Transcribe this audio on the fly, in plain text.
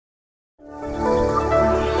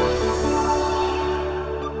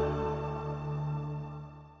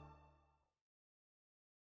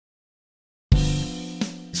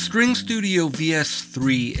String Studio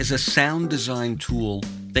VS-3 is a sound design tool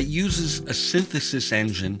that uses a synthesis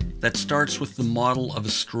engine that starts with the model of a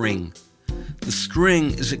string. The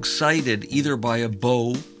string is excited either by a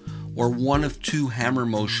bow or one of two hammer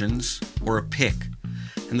motions or a pick.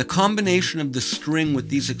 And the combination of the string with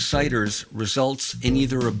these exciters results in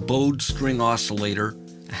either a bowed string oscillator,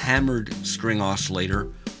 a hammered string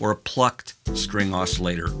oscillator, or a plucked string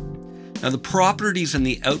oscillator. Now the properties and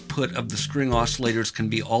the output of the string oscillators can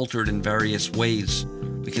be altered in various ways.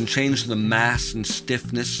 We can change the mass and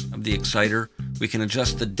stiffness of the exciter. We can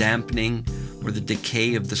adjust the dampening or the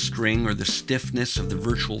decay of the string or the stiffness of the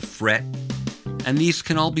virtual fret. And these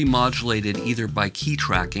can all be modulated either by key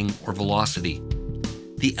tracking or velocity.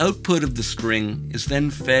 The output of the string is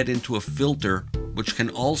then fed into a filter, which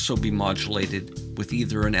can also be modulated with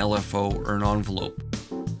either an LFO or an envelope.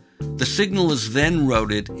 The signal is then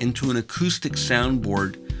routed into an acoustic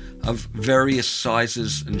soundboard of various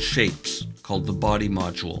sizes and shapes, called the body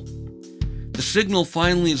module. The signal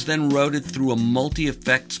finally is then routed through a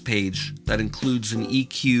multi-effects page that includes an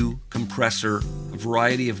EQ, compressor, a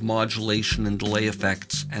variety of modulation and delay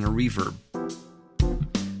effects, and a reverb.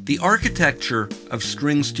 The architecture of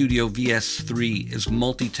String Studio VS-3 is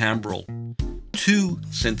multi-timbral. Two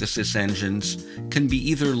synthesis engines can be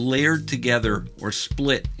either layered together or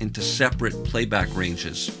split into separate playback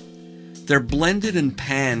ranges. They're blended and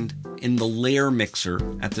panned in the layer mixer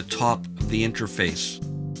at the top of the interface.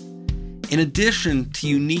 In addition to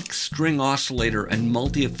unique string oscillator and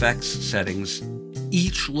multi-effects settings,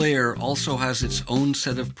 each layer also has its own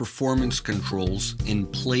set of performance controls in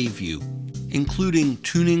Play View, including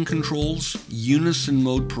tuning controls, unison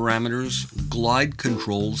mode parameters, glide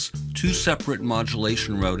controls, two separate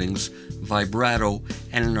modulation routings, vibrato,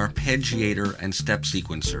 and an arpeggiator and step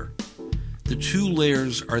sequencer. The two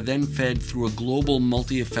layers are then fed through a global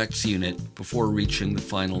multi-effects unit before reaching the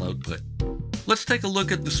final output. Let's take a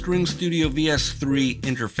look at the String Studio VS-3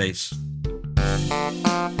 interface.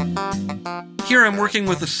 Here I'm working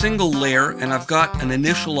with a single layer and I've got an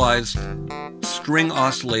initialized string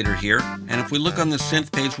oscillator here, and if we look on the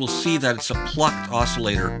synth page we'll see that it's a plucked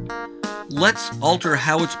oscillator. Let's alter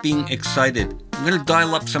how it's being excited. I'm going to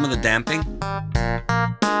dial up some of the damping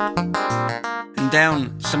and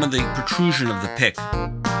down some of the protrusion of the pick.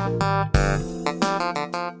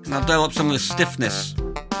 And I'll dial up some of the stiffness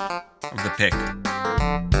of the pick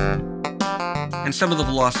and some of the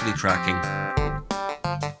velocity tracking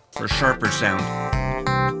for a sharper sound.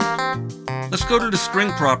 Let's go to the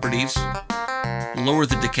string properties, lower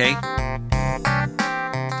the decay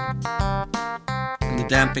and the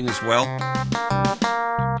damping as well,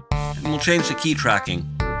 and we'll change the key tracking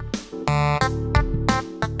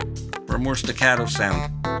for a more staccato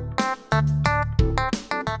sound.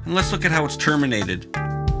 And let's look at how it's terminated.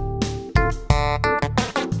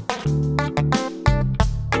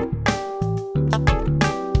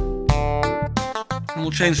 And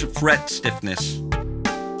we'll change the fret stiffness.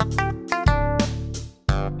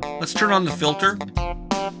 Let's turn on the filter.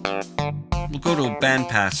 We'll go to a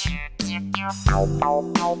bandpass.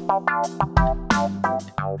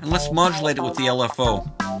 And let's modulate it with the LFO.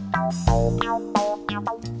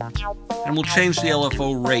 And we'll change the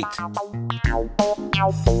LFO rate.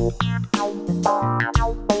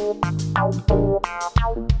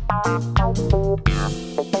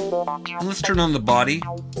 And let's turn on the body.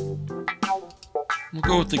 We'll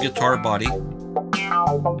go with the guitar body,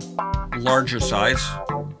 larger size,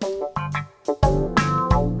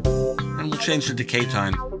 and we'll change the decay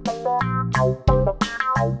time.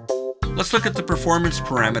 Let's look at the performance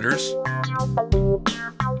parameters.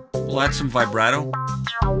 We'll add some vibrato,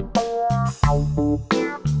 and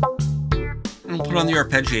we'll put on the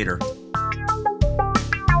arpeggiator.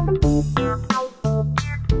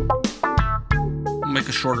 We'll make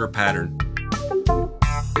a shorter pattern.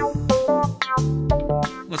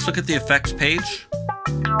 Let's look at the effects page.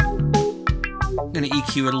 I'm going to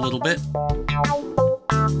EQ it a little bit.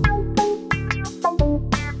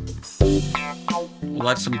 We'll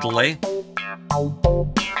add some delay.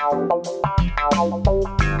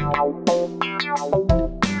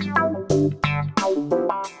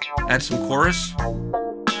 Add some chorus.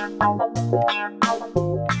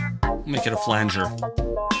 Make it a flanger.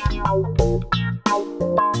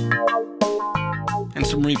 And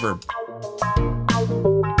some reverb.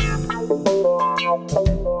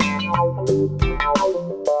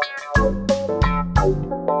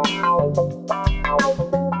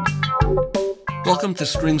 Welcome to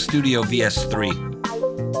String Studio VS-3.